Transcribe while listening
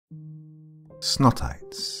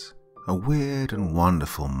Snotites, a weird and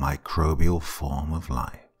wonderful microbial form of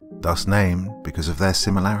life, thus named because of their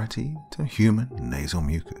similarity to human nasal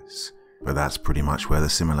mucus. But that's pretty much where the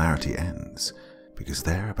similarity ends, because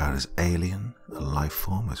they're about as alien a life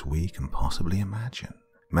form as we can possibly imagine,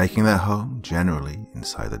 making their home generally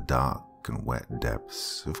inside the dark and wet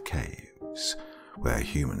depths of caves, where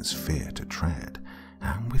humans fear to tread,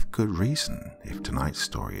 and with good reason if tonight's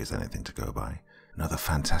story is anything to go by. Another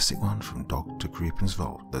fantastic one from Dr. Creepen's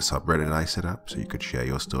Vault, the subreddit I set up so you could share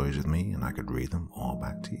your stories with me and I could read them all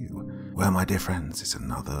back to you. Well, my dear friends, it's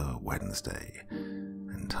another Wednesday,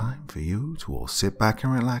 and time for you to all sit back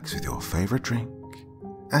and relax with your favorite drink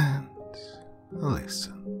and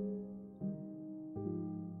listen.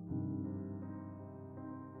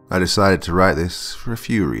 I decided to write this for a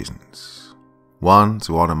few reasons. One,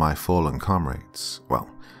 to honor my fallen comrades. Well,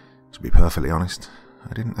 to be perfectly honest,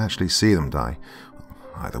 I didn't actually see them die.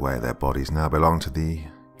 Either way, their bodies now belong to the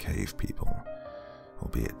cave people,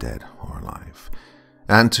 albeit dead or alive.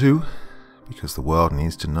 And two, because the world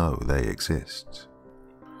needs to know they exist.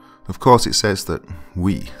 Of course, it says that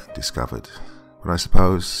we discovered, but I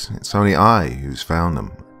suppose it's only I who's found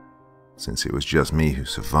them, since it was just me who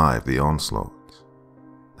survived the onslaught.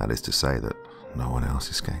 That is to say that no one else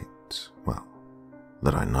escaped, well,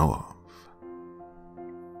 that I know of.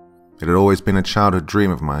 It had always been a childhood dream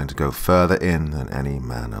of mine to go further in than any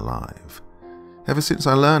man alive. Ever since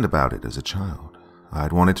I learned about it as a child, I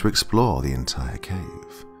had wanted to explore the entire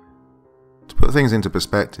cave. To put things into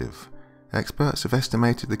perspective, experts have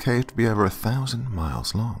estimated the cave to be over 1,000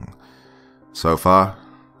 miles long. So far,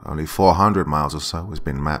 only 400 miles or so has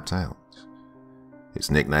been mapped out. Its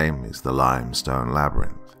nickname is the Limestone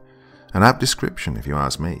Labyrinth, an apt description if you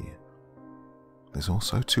ask me. There's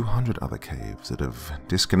also 200 other caves that have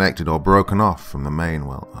disconnected or broken off from the main,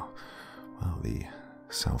 the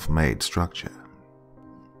self-made structure.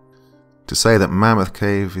 To say that Mammoth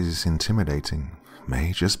Cave is intimidating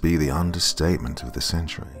may just be the understatement of the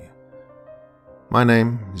century. My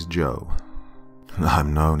name is Joe, and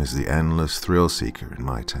I'm known as the endless thrill seeker in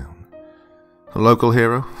my town. A local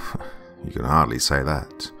hero? You can hardly say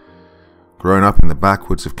that. Growing up in the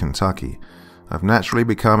backwoods of Kentucky, I've naturally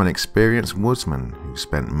become an experienced woodsman who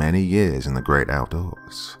spent many years in the great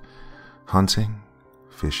outdoors. Hunting,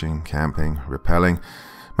 fishing, camping, rappelling,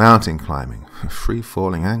 mountain climbing,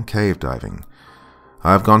 free-falling and cave diving.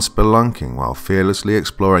 I've gone spelunking while fearlessly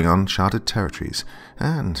exploring uncharted territories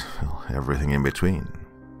and everything in between.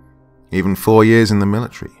 Even 4 years in the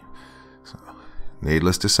military. So,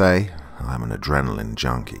 needless to say, I'm an adrenaline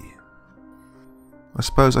junkie. I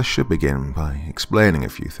suppose I should begin by explaining a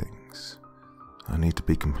few things. I need to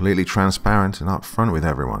be completely transparent and upfront with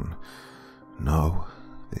everyone. No,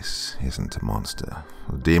 this isn't a monster,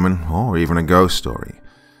 a demon, or even a ghost story.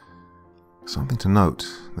 Something to note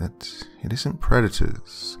that it isn't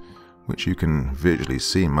predators, which you can visually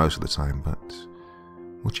see most of the time, but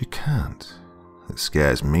what you can't, that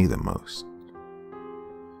scares me the most.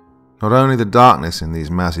 Not only the darkness in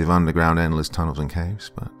these massive underground endless tunnels and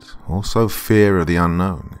caves, but also fear of the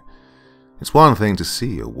unknown. It's one thing to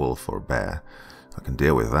see a wolf or a bear. I can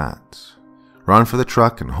deal with that. Run for the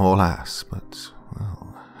truck and haul ass, but,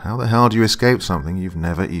 well, how the hell do you escape something you've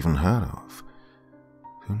never even heard of?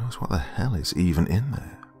 Who knows what the hell is even in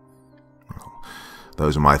there? Well,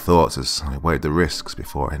 those are my thoughts as I weighed the risks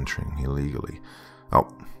before entering illegally.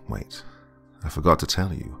 Oh, wait, I forgot to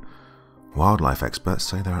tell you. Wildlife experts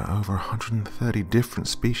say there are over 130 different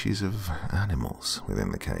species of animals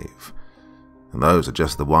within the cave, and those are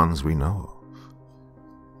just the ones we know of.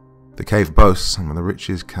 The cave boasts some of the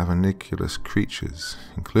richest caverniculous creatures,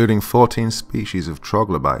 including 14 species of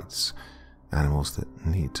troglobites, animals that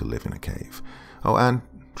need to live in a cave. Oh, and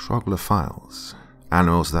troglophiles,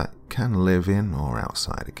 animals that can live in or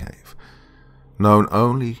outside a cave, known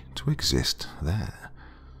only to exist there.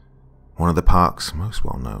 One of the park's most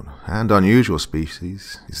well-known and unusual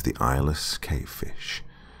species is the eyeless cavefish,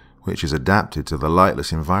 which is adapted to the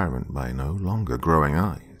lightless environment by no longer growing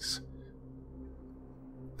eyes.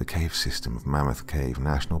 The cave system of Mammoth Cave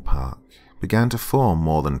National Park began to form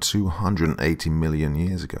more than 280 million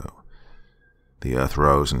years ago. The earth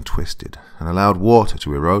rose and twisted and allowed water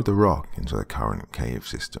to erode the rock into the current cave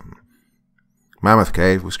system. Mammoth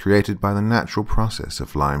Cave was created by the natural process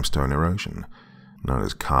of limestone erosion, known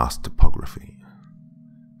as karst topography.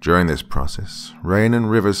 During this process, rain and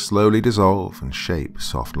rivers slowly dissolve and shape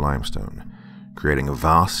soft limestone, creating a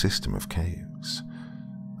vast system of caves.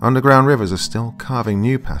 Underground rivers are still carving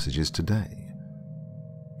new passages today.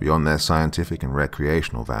 Beyond their scientific and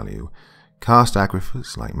recreational value, Karst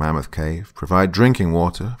aquifers like Mammoth Cave provide drinking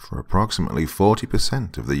water for approximately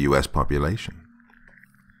 40% of the US population.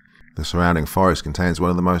 The surrounding forest contains one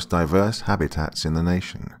of the most diverse habitats in the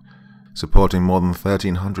nation, supporting more than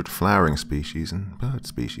 1,300 flowering species and bird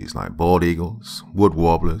species like bald eagles, wood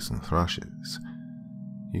warblers, and thrushes.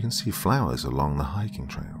 You can see flowers along the hiking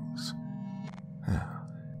trails.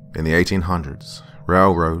 In the 1800s,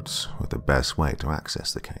 railroads were the best way to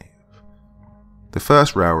access the cave. The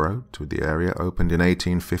first railroad to the area opened in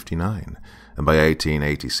 1859, and by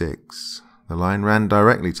 1886, the line ran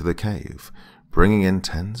directly to the cave, bringing in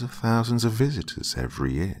tens of thousands of visitors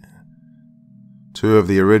every year. Two of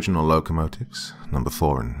the original locomotives, number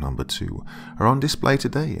 4 and number 2, are on display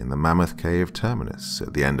today in the Mammoth Cave terminus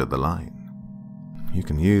at the end of the line. You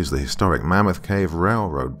can use the historic Mammoth Cave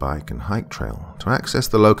railroad bike and hike trail to access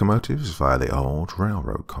the locomotives via the old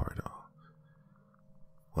railroad corridor.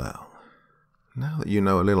 Well, now that you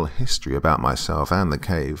know a little history about myself and the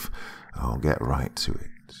cave, I'll get right to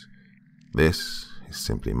it. This is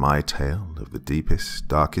simply my tale of the deepest,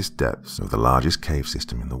 darkest depths of the largest cave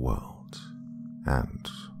system in the world, and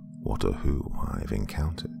what or who I've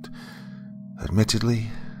encountered.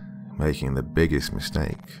 Admittedly, making the biggest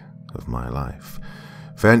mistake of my life,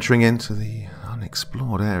 venturing into the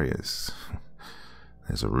unexplored areas.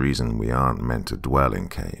 There's a reason we aren't meant to dwell in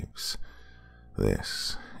caves.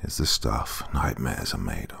 This is the stuff nightmares are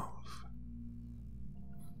made of.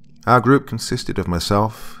 Our group consisted of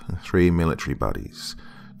myself and 3 military buddies,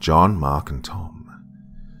 John, Mark, and Tom.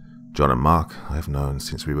 John and Mark I've known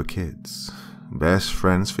since we were kids, best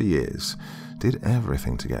friends for years, did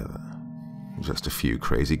everything together. Just a few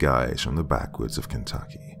crazy guys from the backwoods of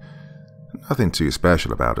Kentucky. Nothing too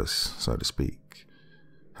special about us, so to speak.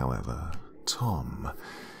 However, Tom,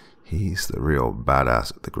 he's the real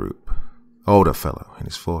badass of the group. Older fellow in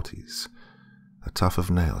his 40s. A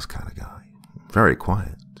tough-of-nails kind of guy. Very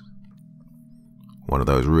quiet. One of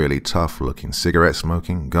those really tough-looking,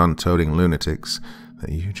 cigarette-smoking, gun-toting lunatics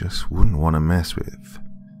that you just wouldn't want to mess with.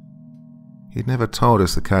 He'd never told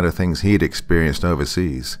us the kind of things he'd experienced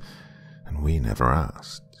overseas, and we never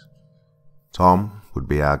asked. Tom would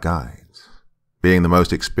be our guide, being the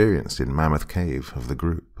most experienced in Mammoth Cave of the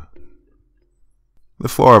group. The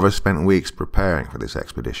 4 of us spent weeks preparing for this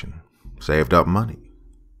expedition, saved up money,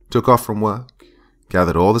 took off from work,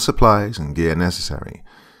 gathered all the supplies and gear necessary,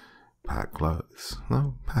 packed clothes,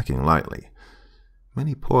 though packing lightly.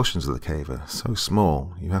 Many portions of the cave are so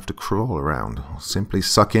small you have to crawl around or simply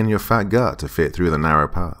suck in your fat gut to fit through the narrow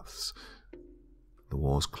paths. The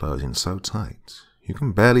walls close in so tight you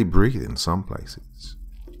can barely breathe in some places.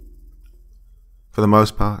 For the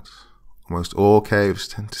most part, almost all caves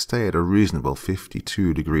tend to stay at a reasonable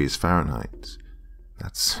 52 degrees Fahrenheit.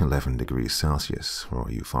 That's 11 degrees Celsius for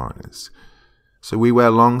all you foreigners. So we wear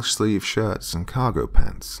long-sleeve shirts and cargo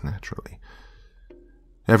pants, naturally.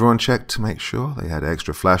 Everyone checked to make sure they had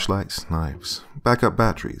extra flashlights, knives, backup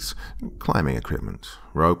batteries, climbing equipment,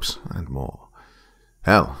 ropes, and more.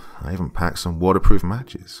 Hell, I even packed some waterproof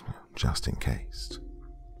matches, just in case.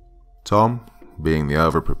 Tom, being the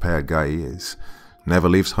over-prepared guy he is, never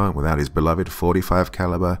leaves home without his beloved .45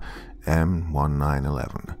 caliber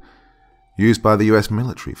M1911, used by the US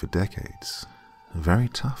military for decades. A very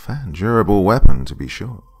tough and durable weapon, to be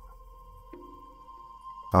sure.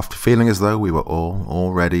 After feeling as though we were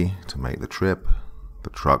all ready to make the trip, the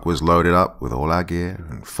truck was loaded up with all our gear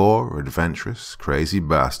and 4 adventurous, crazy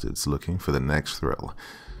bastards looking for the next thrill.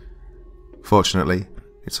 Fortunately,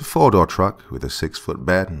 it's a 4-door truck with a 6-foot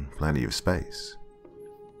bed and plenty of space.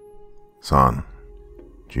 "Son,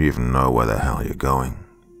 do you even know where the hell you're going?"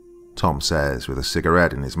 Tom says with a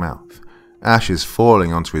cigarette in his mouth, ashes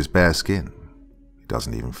falling onto his bare skin. He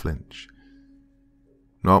doesn't even flinch.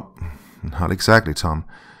 "Nope, not exactly, Tom.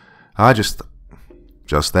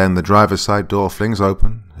 Just then the driver's side door flings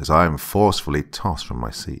open as I am forcefully tossed from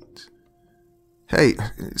my seat. "Hey,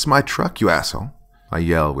 it's my truck, you asshole," I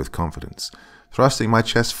yell with confidence, thrusting my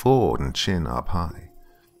chest forward and chin up high.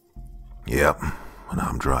 "Yep, and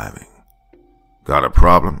I'm driving. Got a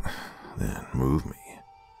problem? Then move me,"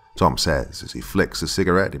 Tom says as he flicks a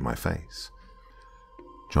cigarette in my face.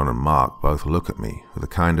 John and Mark both look at me with a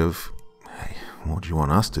kind of, "Hey, what do you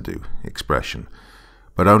want us to do?" expression,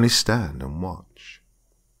 but only stand and watch.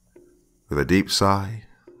 With a deep sigh,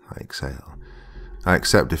 I exhale. I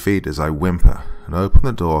accept defeat as I whimper and open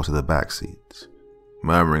the door to the back seat,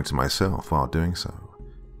 murmuring to myself while doing so.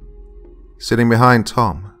 Sitting behind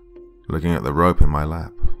Tom, looking at the rope in my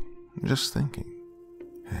lap, just thinking,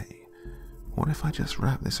 hey, what if I just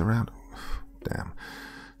wrap this around? Damn.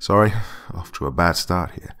 Sorry, off to a bad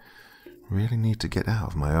start here. Really need to get out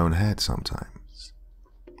of my own head sometimes.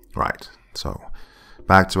 Right, So,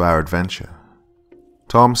 back to our adventure.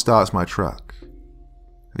 Tom starts my truck.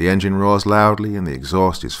 The engine roars loudly and the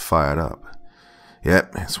exhaust is fired up.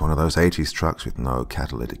 Yep, it's one of those 80s trucks with no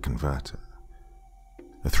catalytic converter.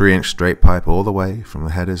 A 3-inch straight pipe all the way from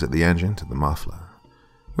the headers at the engine to the muffler,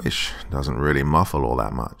 which doesn't really muffle all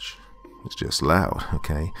that much. It's just loud,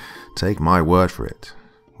 okay? Take my word for it.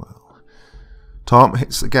 Well, Tom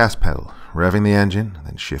hits the gas pedal, revving the engine,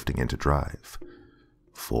 then shifting into drive.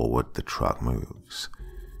 Forward the truck moves,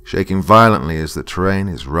 shaking violently as the terrain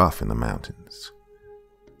is rough in the mountains.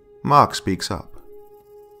 Mark speaks up.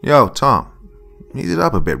 "Yo, Tom, ease it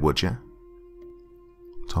up a bit, would ya?"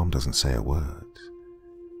 Tom doesn't say a word,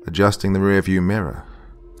 adjusting the rearview mirror,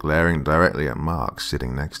 glaring directly at Mark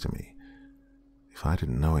sitting next to me. If I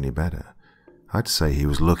didn't know any better, I'd say he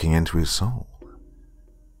was looking into his soul.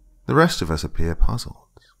 The rest of us appear puzzled,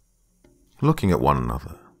 looking at one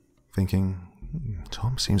another, thinking,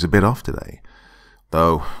 Tom seems a bit off today,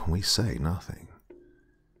 though we say nothing.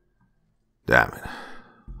 Damn it,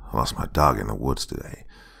 I lost my dog in the woods today.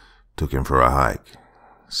 Took him for a hike.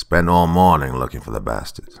 Spent all morning looking for the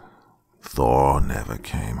bastard. Thor never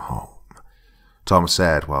came home, Tom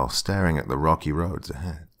said while staring at the rocky roads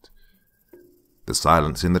ahead. The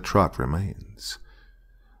silence in the truck remains,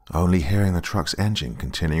 only hearing the truck's engine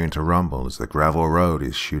continuing to rumble as the gravel road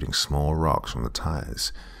is shooting small rocks from the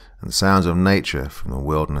tires and sounds of nature from the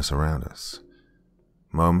wilderness around us.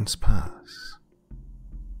 Moments pass.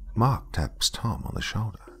 Mark taps Tom on the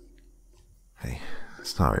shoulder. "Hey,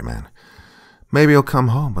 sorry, man. Maybe he'll come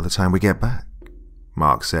home by the time we get back,"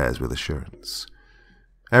 Mark says with assurance.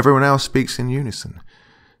 Everyone else speaks in unison.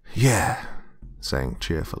 "Yeah," saying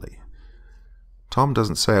cheerfully. Tom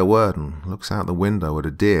doesn't say a word and looks out the window at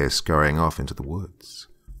a deer scurrying off into the woods.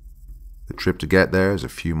 The trip to get there is a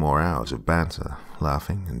few more hours of banter,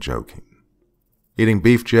 laughing and joking, eating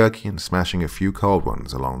beef jerky and smashing a few cold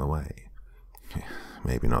ones along the way.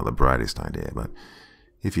 Maybe not the brightest idea, but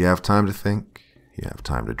if you have time to think, you have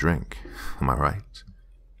time to drink. Am I right?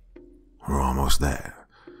 We're almost there.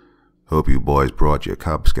 Hope you boys brought your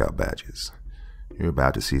Cub Scout badges. You're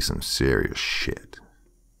about to see some serious shit,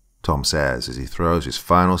 Tom says as he throws his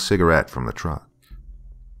final cigarette from the truck.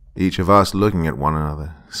 Each of us looking at one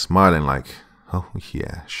another, smiling like, "Oh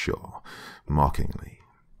yeah, sure," mockingly.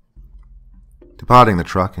 Departing the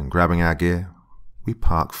truck and grabbing our gear, we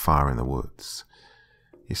park far in the woods.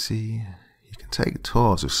 You see, you can take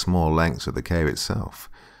tours of small lengths of the cave itself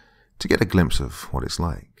to get a glimpse of what it's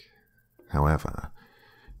like. However,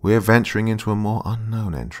 we're venturing into a more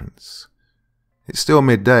unknown entrance. It's still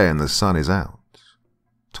midday and the sun is out.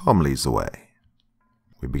 Tom leads the way.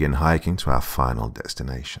 We begin hiking to our final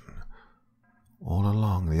destination. All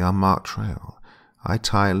along the unmarked trail, I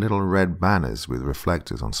tie little red banners with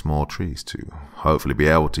reflectors on small trees to hopefully be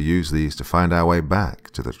able to use these to find our way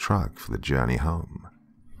back to the truck for the journey home.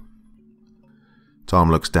 Tom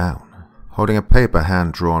looks down, holding a paper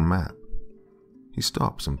hand-drawn map. He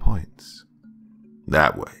stops and points.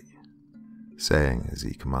 "That way," saying as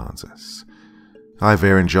he commands us. I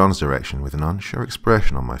veer in John's direction with an unsure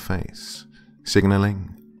expression on my face,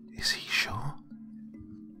 signaling, "Is he sure?"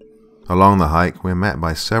 Along the hike, we're met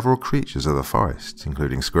by several creatures of the forest,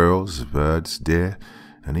 including squirrels, birds, deer,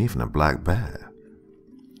 and even a black bear.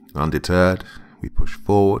 Undeterred, we push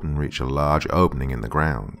forward and reach a large opening in the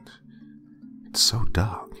ground. It's so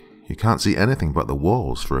dark, you can't see anything but the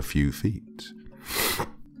walls for a few feet,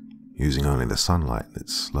 using only the sunlight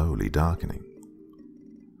that's slowly darkening.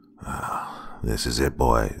 This is it,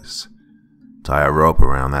 boys. Tie a rope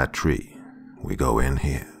around that tree. We go in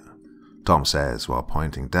here, Tom says while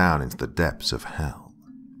pointing down into the depths of hell.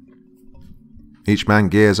 Each man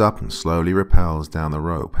gears up and slowly rappels down the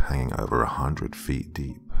rope hanging over 100 feet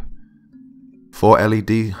deep. 4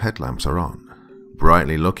 LED headlamps are on,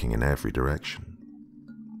 brightly looking in every direction,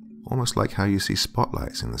 almost like how you see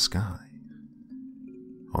spotlights in the sky.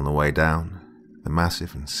 On the way down, the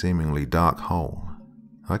massive and seemingly dark hole,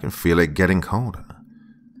 I can feel it getting colder.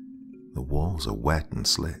 The walls are wet and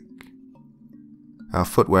slick. Our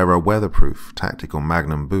footwear are weatherproof, tactical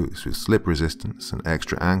Magnum boots with slip resistance and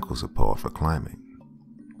extra ankle support for climbing.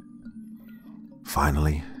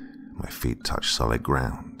 Finally, my feet touch solid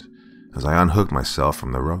ground as I unhook myself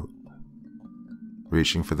from the rope.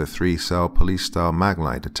 Reaching for the 3-cell police-style mag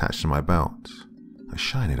light attached to my belt, I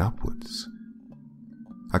shine it upwards.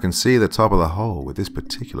 I can see the top of the hole with this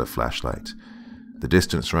particular flashlight. The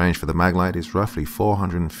distance range for the mag light is roughly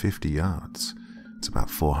 450 yards. It's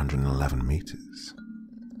about 411 meters.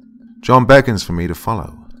 John beckons for me to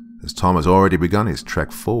follow, as Tom has already begun his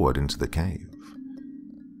trek forward into the cave.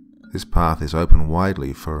 This path is open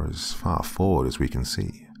widely for as far forward as we can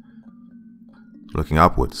see. Looking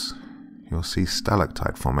upwards, you'll see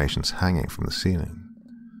stalactite formations hanging from the ceiling.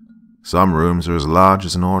 Some rooms are as large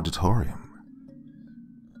as an auditorium.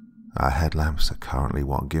 Our headlamps are currently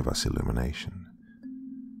what give us illumination.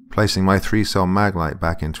 Placing my 3-cell maglite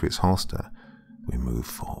back into its holster, we move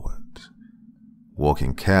forward.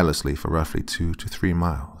 Walking carelessly for roughly 2 to 3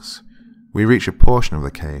 miles, we reach a portion of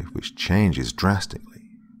the cave which changes drastically.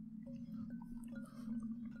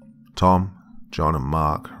 Tom, John and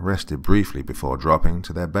Mark rested briefly before dropping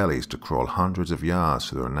to their bellies to crawl hundreds of yards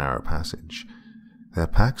through a narrow passage, their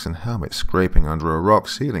packs and helmets scraping under a rock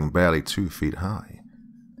ceiling barely 2 feet high.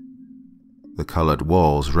 The coloured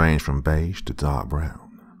walls range from beige to dark brown.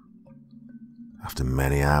 After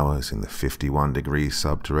many hours in the 51-degree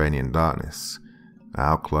subterranean darkness,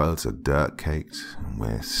 our clothes are dirt-caked and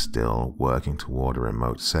we're still working toward a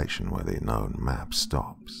remote section where the known map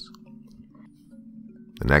stops.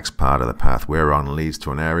 The next part of the path we're on leads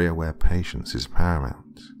to an area where patience is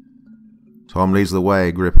paramount. Tom leads the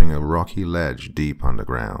way, gripping a rocky ledge deep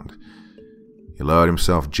underground. He lowered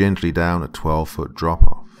himself gently down a 12-foot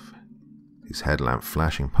drop-off, his headlamp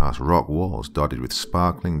flashing past rock walls dotted with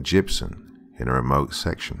sparkling gypsum in a remote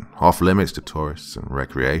section, off-limits to tourists and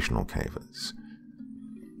recreational cavers.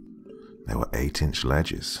 There were 8-inch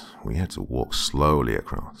ledges we had to walk slowly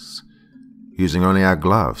across, using only our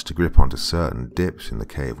gloves to grip onto certain dips in the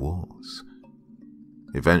cave walls.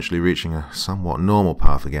 Eventually reaching a somewhat normal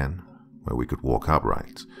path again, where we could walk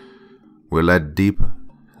upright, we're led deeper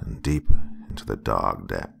and deeper into the dark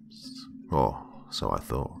depths, or so I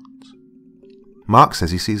thought. Mark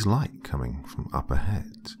says he sees light coming from up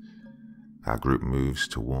ahead. Our group moves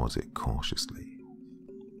towards it cautiously.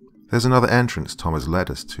 There's another entrance Tom has led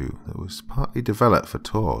us to that was partly developed for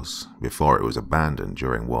tours before it was abandoned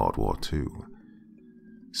during World War II.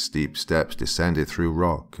 Steep steps descended through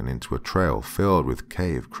rock and into a trail filled with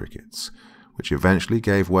cave crickets, which eventually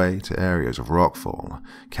gave way to areas of rockfall,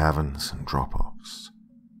 caverns, and drop-offs.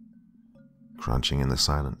 Crunching in the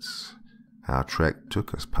silence, our trek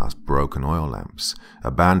took us past broken oil lamps,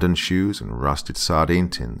 abandoned shoes, and rusted sardine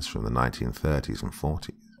tins from the 1930s and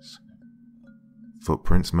 40s.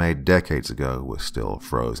 Footprints made decades ago were still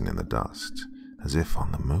frozen in the dust, as if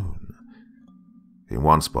on the moon. In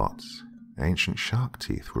one spot, ancient shark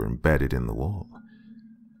teeth were embedded in the wall.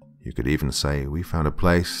 You could even say we found a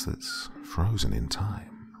place that's frozen in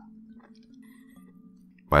time.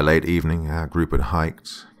 By late evening, our group had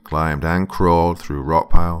hiked, climbed and crawled through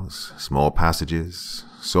rock piles, small passages,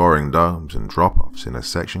 soaring domes and drop-offs in a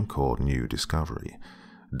section called New Discovery,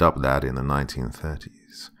 dubbed that in the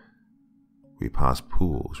 1930s. We passed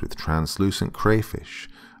pools with translucent crayfish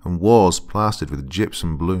and walls plastered with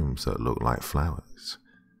gypsum blooms that looked like flowers.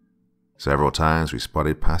 Several times we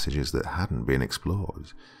spotted passages that hadn't been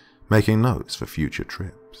explored, making notes for future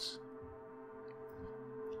trips.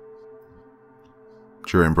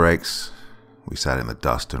 During breaks, we sat in the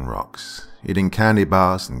dust and rocks, eating candy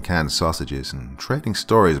bars and canned sausages and trading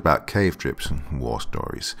stories about cave trips and war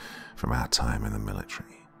stories from our time in the military.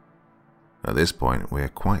 At this point, we're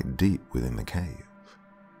quite deep within the cave.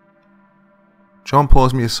 John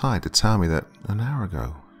pulls me aside to tell me that an hour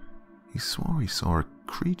ago, he swore he saw a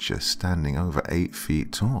creature standing over 8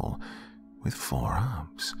 feet tall, with 4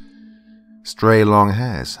 arms, stray long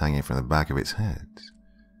hairs hanging from the back of its head.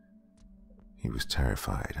 He was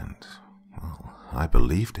terrified and, well, I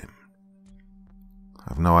believed him.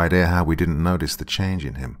 I've no idea how we didn't notice the change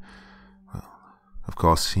in him. Well, of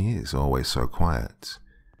course, he is always so quiet.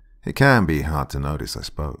 It can be hard to notice, I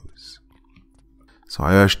suppose. So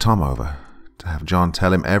I urged Tom over to have John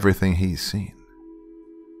tell him everything he's seen.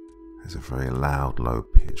 There's a very loud,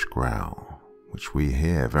 low-pitched growl, which we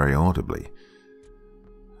hear very audibly.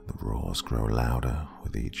 The roars grow louder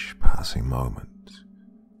with each passing moment.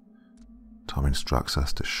 Tom instructs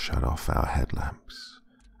us to shut off our headlamps.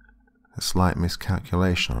 A slight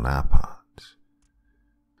miscalculation on our part.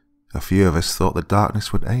 A few of us thought the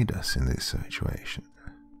darkness would aid us in this situation.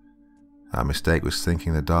 Our mistake was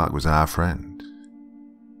thinking the dark was our friend.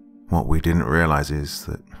 What we didn't realize is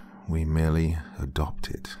that we merely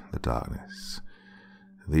adopted the darkness.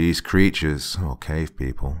 These creatures, or cave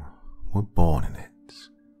people, were born in it.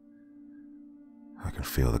 I can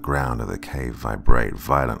feel the ground of the cave vibrate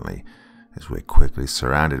violently as we're quickly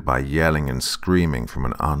surrounded by yelling and screaming from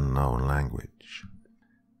an unknown language.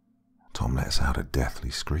 Tom lets out a deathly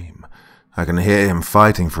scream. I can hear him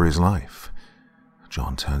fighting for his life.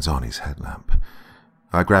 John turns on his headlamp.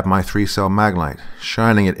 I grab my 3-cell maglite,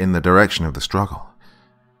 shining it in the direction of the struggle.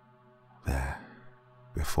 There,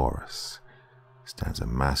 before us, stands a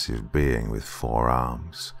massive being with 4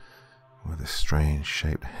 arms, with a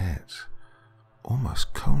strange-shaped head,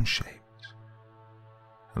 almost cone-shaped.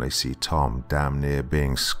 and I see Tom damn near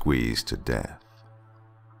being squeezed to death.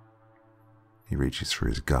 He reaches for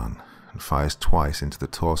his gun and fires twice into the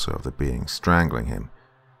torso of the being strangling him.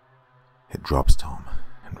 It drops Tom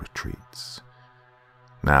and retreats.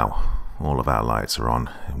 Now, all of our lights are on,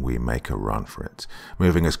 and we make a run for it,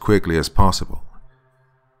 moving as quickly as possible.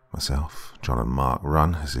 Myself, John, and Mark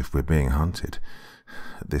run as if we're being hunted.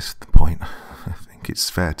 At this point, I think it's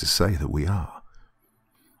fair to say that we are.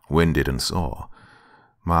 Winded and sore,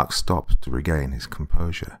 Mark stops to regain his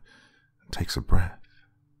composure and takes a breath.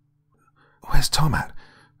 "Where's Tom at?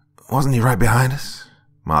 Wasn't he right behind us?"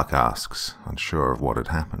 Mark asks, unsure of what had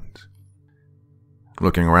happened.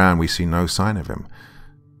 Looking around, we see no sign of him,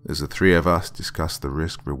 as the three of us discuss the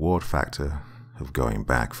risk-reward factor of going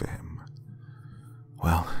back for him.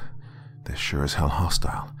 "Well, they're sure as hell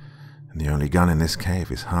hostile, and the only gun in this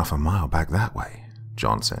cave is half a mile back that way,"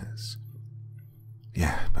 John says.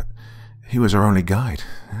 "Yeah, but he was our only guide,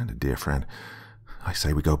 and a dear friend. I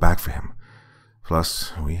say we go back for him.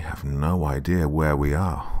 Plus, we have no idea where we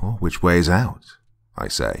are, or which way's out," I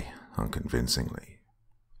say, unconvincingly.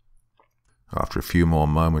 After a few more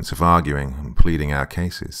moments of arguing and pleading our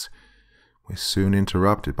cases, we're soon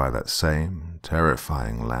interrupted by that same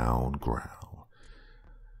terrifying loud growl.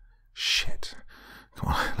 "Shit.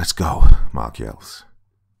 Come on, let's go," Mark yells.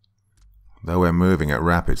 Though we're moving at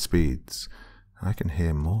rapid speeds, I can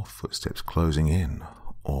hear more footsteps closing in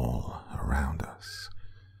all around us.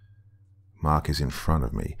 Mark is in front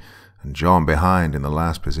of me, and John behind in the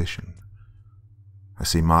last position. I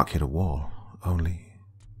see Mark hit a wall, only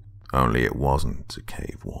it wasn't a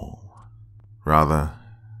cave wall. Rather,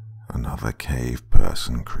 another cave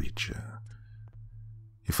person creature.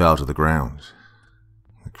 He fell to the ground.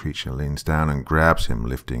 The creature leans down and grabs him,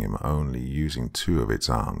 lifting him only using two of its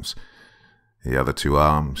arms. The other two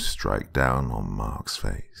arms strike down on Mark's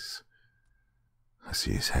face. I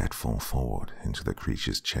see his head fall forward into the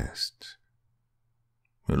creature's chest.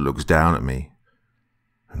 It looks down at me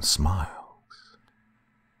and smiles.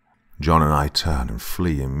 John and I turn and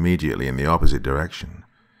flee immediately in the opposite direction.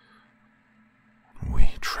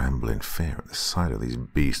 We tremble in fear at the sight of these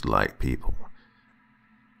beast-like people.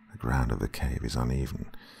 The ground of the cave is uneven,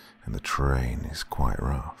 and the terrain is quite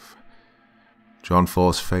rough. John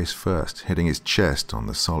falls face first, hitting his chest on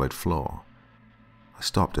the solid floor. I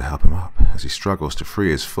stop to help him up as he struggles to free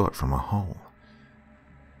his foot from a hole.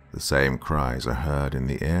 The same cries are heard in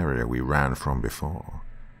the area we ran from before.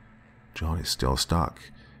 John is still stuck,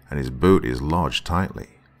 and his boot is lodged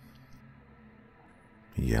tightly.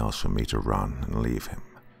 He yells for me to run and leave him.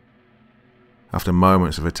 After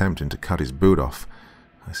moments of attempting to cut his boot off,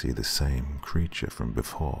 I see the same creature from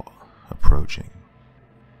before approaching.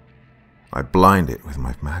 I blind it with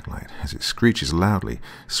my maglite as it screeches loudly,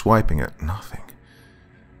 swiping at nothing.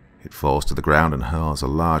 It falls to the ground and hurls a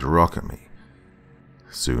large rock at me,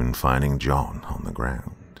 soon finding John on the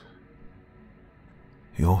ground.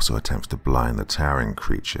 He also attempts to blind the towering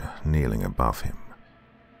creature kneeling above him.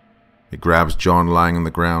 He grabs John lying on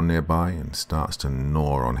the ground nearby and starts to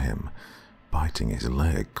gnaw on him, biting his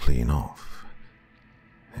leg clean off.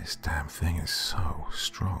 This damn thing is so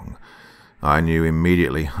strong. I knew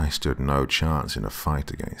immediately I stood no chance in a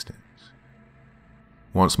fight against it.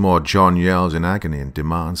 Once more, John yells in agony and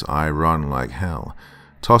demands I run like hell,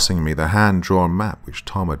 tossing me the hand-drawn map which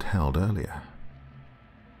Tom had held earlier.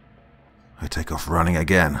 I take off running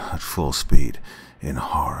again at full speed, in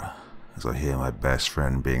horror, as I hear my best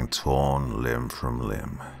friend being torn limb from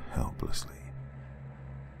limb, helplessly.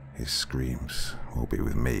 His screams will be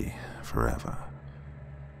with me forever.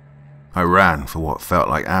 I ran for what felt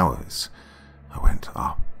like hours. I went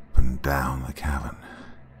up and down the cavern.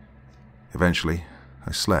 Eventually,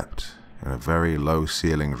 I slept in a very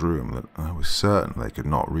low-ceilinged room that I was certain they could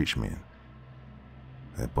not reach me in.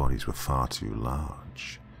 Their bodies were far too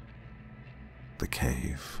large. The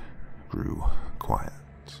cave grew quiet.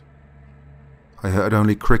 I heard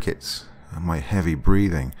only crickets and my heavy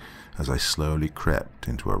breathing as I slowly crept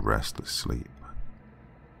into a restless sleep.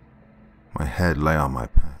 My head lay on my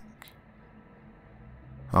pack.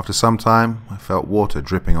 After some time, I felt water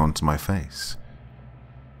dripping onto my face.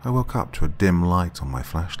 I woke up to a dim light on my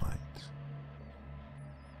flashlight.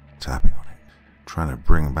 Tapping on it, trying to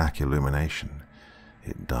bring back illumination,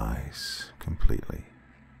 it dies completely.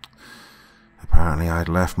 Apparently I'd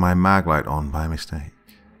left my maglite on by mistake.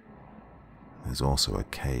 There's also a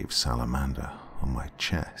cave salamander on my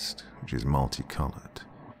chest, which is multicolored.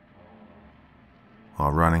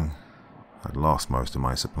 While running, I'd lost most of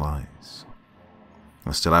my supplies.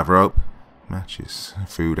 I still have rope, matches,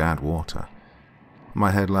 food and water. My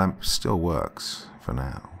headlamp still works for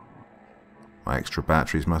now. My extra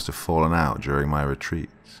batteries must have fallen out during my retreat.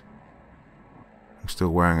 I'm still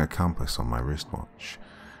wearing a compass on my wristwatch,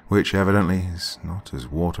 which evidently is not as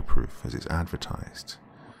waterproof as it's advertised.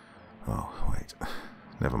 Oh, wait,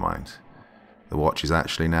 never mind. The watch is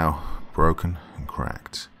actually now broken and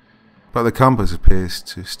cracked, but the compass appears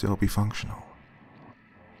to still be functional.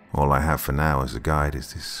 All I have for now as a guide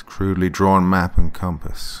is this crudely drawn map and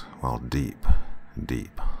compass, while deep,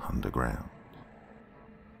 deep underground.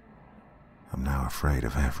 I'm now afraid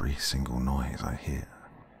of every single noise I hear.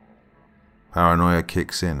 Paranoia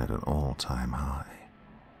kicks in at an all-time high.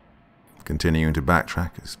 Continuing to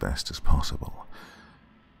backtrack as best as possible,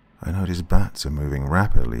 I notice bats are moving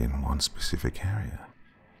rapidly in one specific area.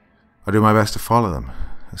 I do my best to follow them,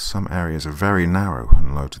 as some areas are very narrow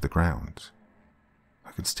and low to the ground.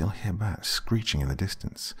 I can still hear bats screeching in the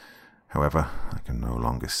distance, however, I can no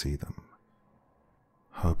longer see them.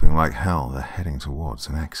 Hoping like hell they're heading towards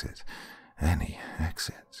an exit, any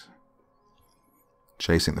exit.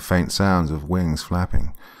 Chasing the faint sounds of wings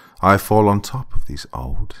flapping, I fall on top of these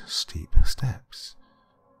old, steep steps.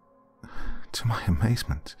 To my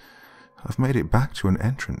amazement, I've made it back to an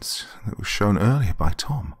entrance that was shown earlier by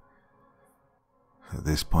Tom. At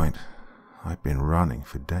this point, I've been running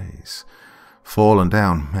for days, fallen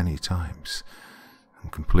down many times. I'm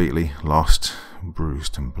completely lost,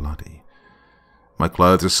 bruised and bloody. My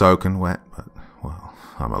clothes are soaking wet, but, well,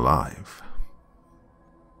 I'm alive.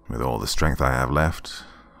 With all the strength I have left,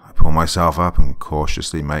 I pull myself up and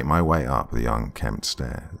cautiously make my way up the unkempt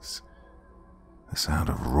stairs. The sound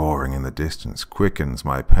of roaring in the distance quickens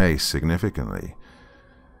my pace significantly.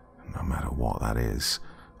 No matter what that is,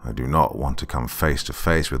 I do not want to come face to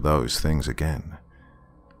face with those things again.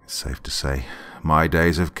 It's safe to say, my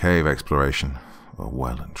days of cave exploration are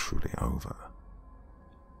well and truly over.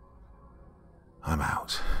 I'm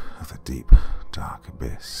out of the deep, dark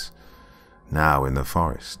abyss, now in the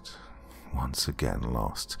forest, once again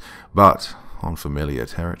lost, but on familiar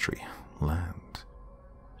territory, land.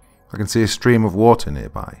 I can see a stream of water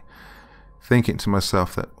nearby, thinking to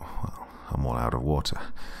myself that, well, I'm all out of water.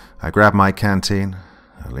 I grab my canteen,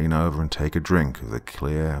 I lean over and take a drink of the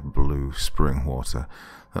clear, blue spring water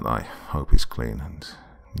that I hope is clean and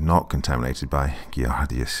not contaminated by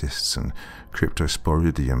giardiacysts and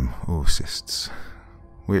cryptosporidium oocysts,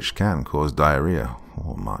 which can cause diarrhea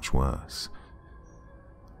or much worse.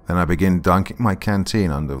 Then I begin dunking my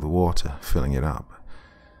canteen under the water, filling it up,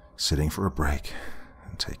 sitting for a break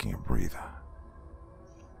and taking a breather.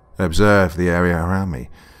 I observe the area around me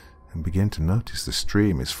and begin to notice the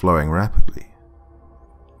stream is flowing rapidly.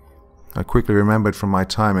 I quickly remembered from my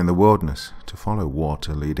time in the wilderness to follow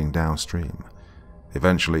water leading downstream.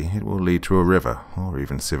 Eventually, it will lead to a river or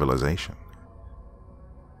even civilization.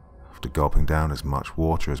 After gulping down as much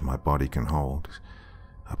water as my body can hold,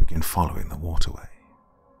 I begin following the waterway.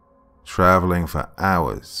 Traveling for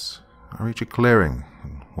hours, I reach a clearing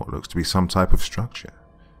and what looks to be some type of structure.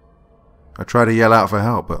 I try to yell out for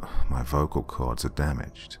help, but my vocal cords are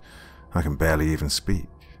damaged. I can barely even speak.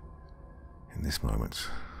 In this moment,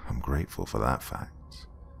 I'm grateful for that fact,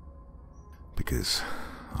 because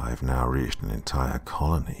I have now reached an entire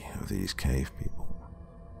colony of these cave people.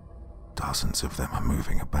 Dozens of them are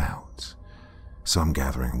moving about, some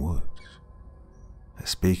gathering wood. They're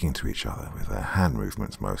speaking to each other with their hand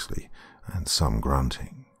movements mostly, and some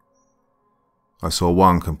grunting. I saw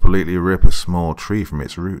one completely rip a small tree from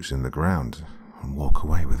its roots in the ground and walk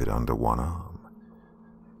away with it under one arm.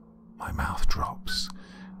 My mouth drops,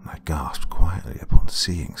 and I gasped quietly upon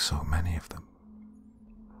seeing so many of them.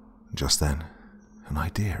 Just then, an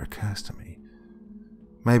idea occurs to me.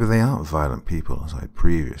 Maybe they aren't violent people as I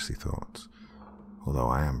previously thought, although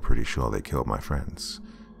I am pretty sure they killed my friends.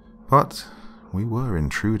 But we were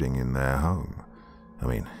intruding in their home. I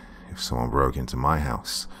mean, if someone broke into my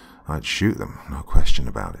house, I'd shoot them, no question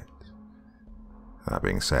about it. That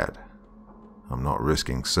being said, I'm not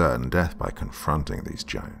risking certain death by confronting these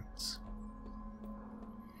giants.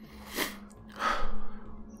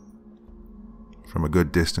 From a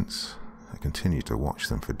good distance, I continued to watch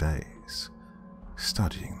them for days,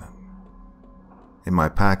 studying them. In my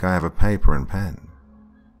pack I have a paper and pen.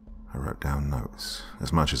 I wrote down notes,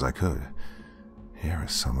 as much as I could. Here are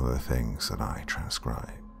some of the things that I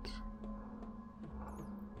transcribed.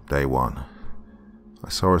 Day 1. I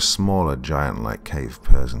saw a smaller giant-like cave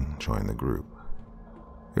person join the group.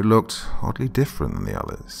 It looked oddly different than the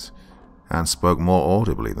others, and spoke more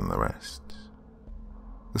audibly than the rest.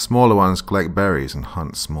 The smaller ones collect berries and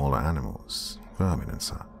hunt smaller animals, vermin and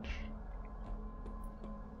such.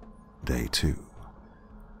 Day 2.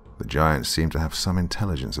 The giants seem to have some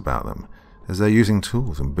intelligence about them, as they're using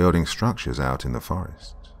tools and building structures out in the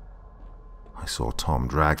forest. I saw Tom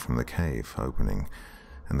dragged from the cave opening,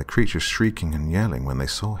 and the creatures shrieking and yelling when they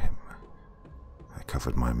saw him. I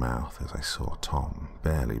covered my mouth as I saw Tom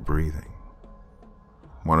barely breathing.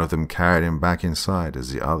 One of them carried him back inside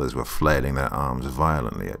as the others were flailing their arms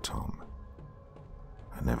violently at Tom.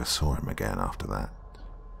 I never saw him again after that.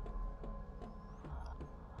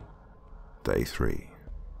 Day 3.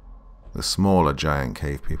 The smaller giant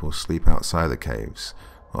cave people sleep outside the caves,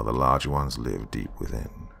 while the larger ones live deep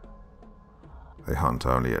within. They hunt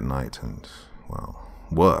only at night and, well,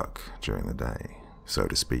 work during the day, so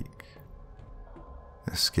to speak.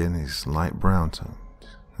 Their skin is light brown toned.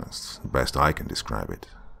 That's the best I can describe it.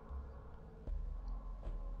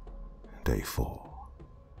 Day 4.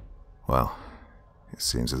 Well, it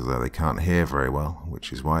seems as though they can't hear very well,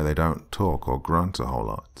 which is why they don't talk or grunt a whole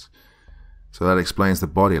lot. So that explains the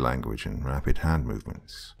body language and rapid hand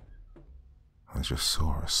movements. I just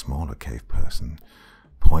saw a smaller cave person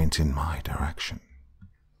point in my direction.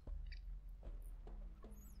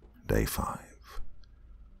 Day 5.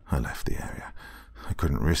 I left the area. I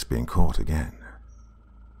couldn't risk being caught again.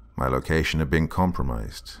 My location had been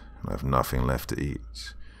compromised, and I have nothing left to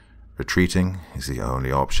eat. Retreating is the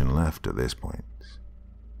only option left at this point.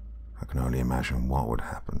 I can only imagine what would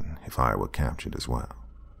happen if I were captured as well.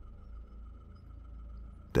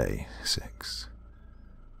 Day 6.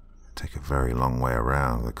 I take a very long way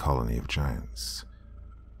around the colony of giants.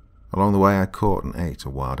 Along the way I caught and ate a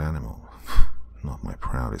wild animal. Not my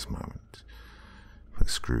proudest moment. But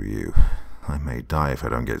screw you. I may die if I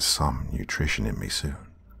don't get some nutrition in me soon.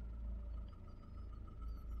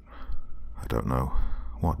 I don't know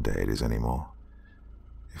what day it is anymore.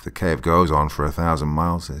 If the cave goes on for 1,000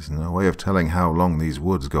 miles, there's no way of telling how long these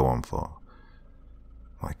woods go on for.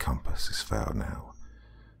 My compass has failed now.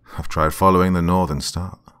 I've tried following the northern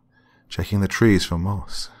star, checking the trees for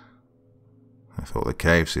moss. I thought the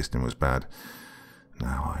cave system was bad.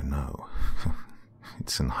 Now I know.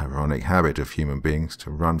 It's an ironic habit of human beings to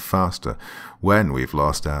run faster when we've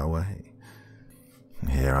lost our way.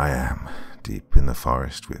 Here I am, deep in the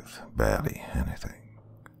forest with barely anything.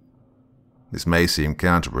 This may seem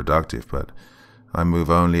counterproductive, but I move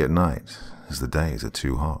only at night, as the days are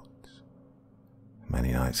too hot.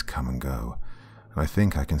 Many nights come and go, and I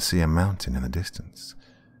think I can see a mountain in the distance.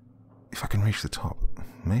 If I can reach the top,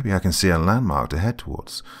 maybe I can see a landmark to head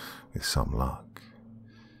towards, with some luck.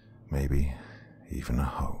 Maybe even a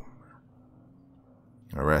home.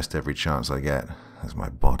 I rest every chance I get, as my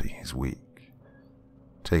body is weak,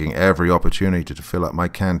 taking every opportunity to fill up my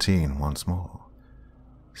canteen once more,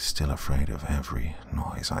 still afraid of every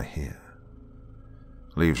noise I hear.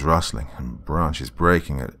 Leaves rustling and branches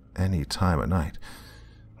breaking at any time at night.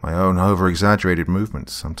 My own over-exaggerated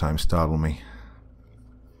movements sometimes startle me.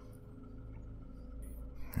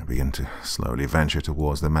 I begin to slowly venture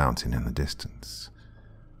towards the mountain in the distance,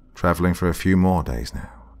 traveling for a few more days now.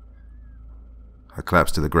 I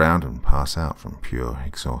collapse to the ground and pass out from pure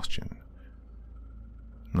exhaustion.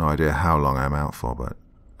 No idea how long I'm out for, but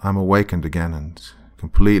I'm awakened again and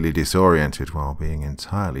completely disoriented while being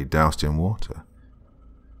entirely doused in water.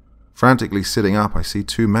 Frantically sitting up, I see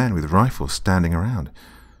 2 men with rifles standing around.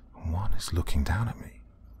 One is looking down at me.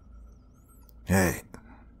 "Hey,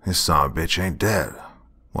 this son of a bitch ain't dead,"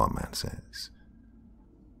 one man says.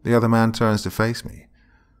 The other man turns to face me.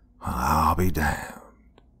 "Well, I'll be damned."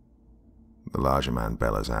 The larger man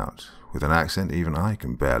bellows out, with an accent even I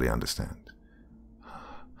can barely understand.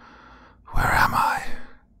 "Where am I?"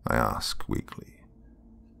 I ask weakly.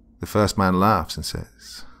 The first man laughs and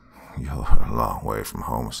says, "You're a long way from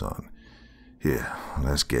home, son. Here,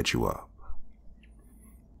 let's get you up."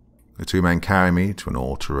 The 2 men carry me to an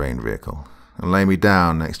all-terrain vehicle and lay me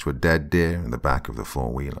down next to a dead deer in the back of the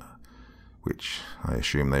 4-wheeler, which I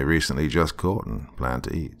assume they recently just caught and plan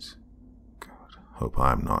to eat. God, hope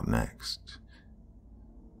I'm not next.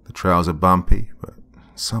 The trails are bumpy, but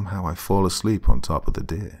somehow I fall asleep on top of the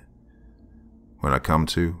deer. When I come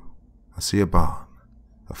to, I see a barn,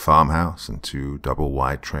 a farmhouse, and 2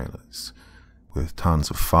 double-wide trailers, with tons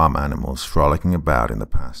of farm animals frolicking about in the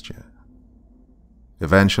pasture.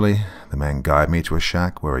 Eventually, the men guide me to a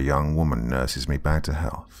shack where a young woman nurses me back to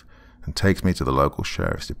health and takes me to the local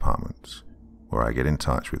sheriff's department, where I get in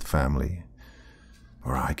touch with family,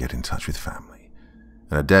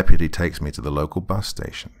 and a deputy takes me to the local bus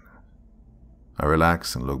station. I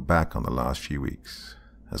relax and look back on the last few weeks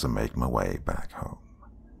as I make my way back home.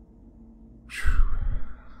 Whew.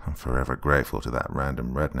 I'm forever grateful to that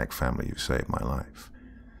random redneck family who saved my life.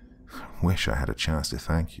 I wish I had a chance to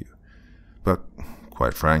thank you, but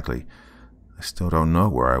quite frankly, I still don't know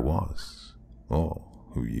where I was, or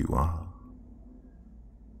who you are.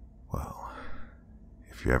 Well,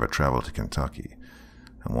 if if you ever travel to Kentucky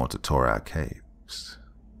and want to tour our caves,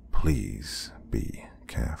 please be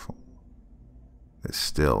careful. There's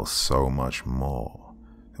still so much more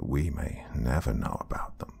that we may never know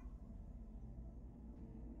about them.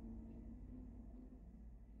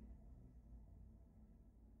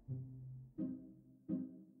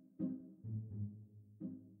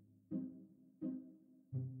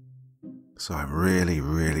 So I'm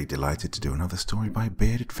really delighted to do another story by a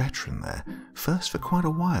bearded veteran there. First for quite a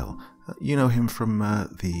while. You know him from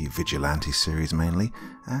the Vigilante series mainly,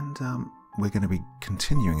 and we're going to be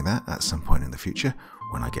continuing that at some point in the future,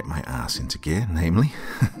 when I get my ass into gear, namely.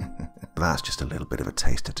 That's just a little bit of a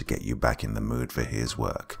taster to get you back in the mood for his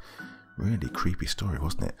work. Really creepy story,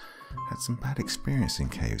 wasn't it? Had some bad experience in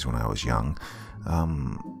caves when I was young.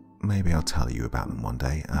 Maybe I'll tell you about them one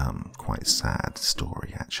day. Quite sad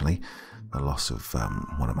story, actually. The loss of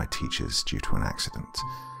one of my teachers due to an accident.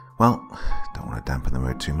 Well, don't want to dampen the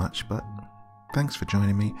mood too much, but thanks for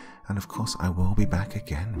joining me, and of course I will be back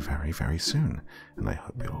again very soon, and I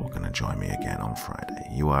hope you're all going to join me again on Friday.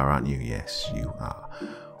 You are, aren't you? Yes, you are.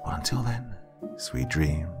 Well, until then, sweet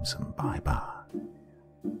dreams and bye-bye.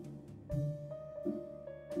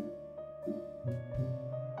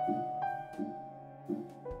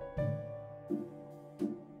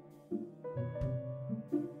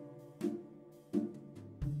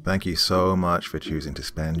 Thank you so much for choosing to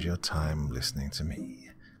spend your time listening to me.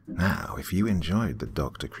 Now, if you enjoyed the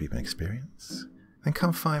Dr. Creepen experience, then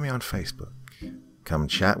come find me on Facebook. Come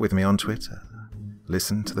chat with me on Twitter.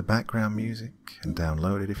 Listen to the background music and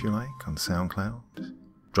download it if you like on SoundCloud.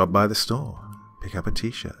 Drop by the store, pick up a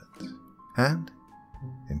t-shirt. And,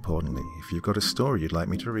 importantly, if you've got a story you'd like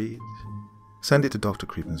me to read, send it to Dr.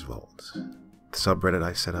 Creepen's Vault, the subreddit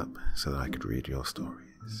I set up so that I could read your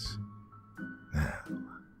stories. Now,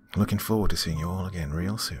 looking forward to seeing you all again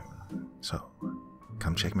real soon. So,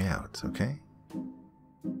 come check me out, okay?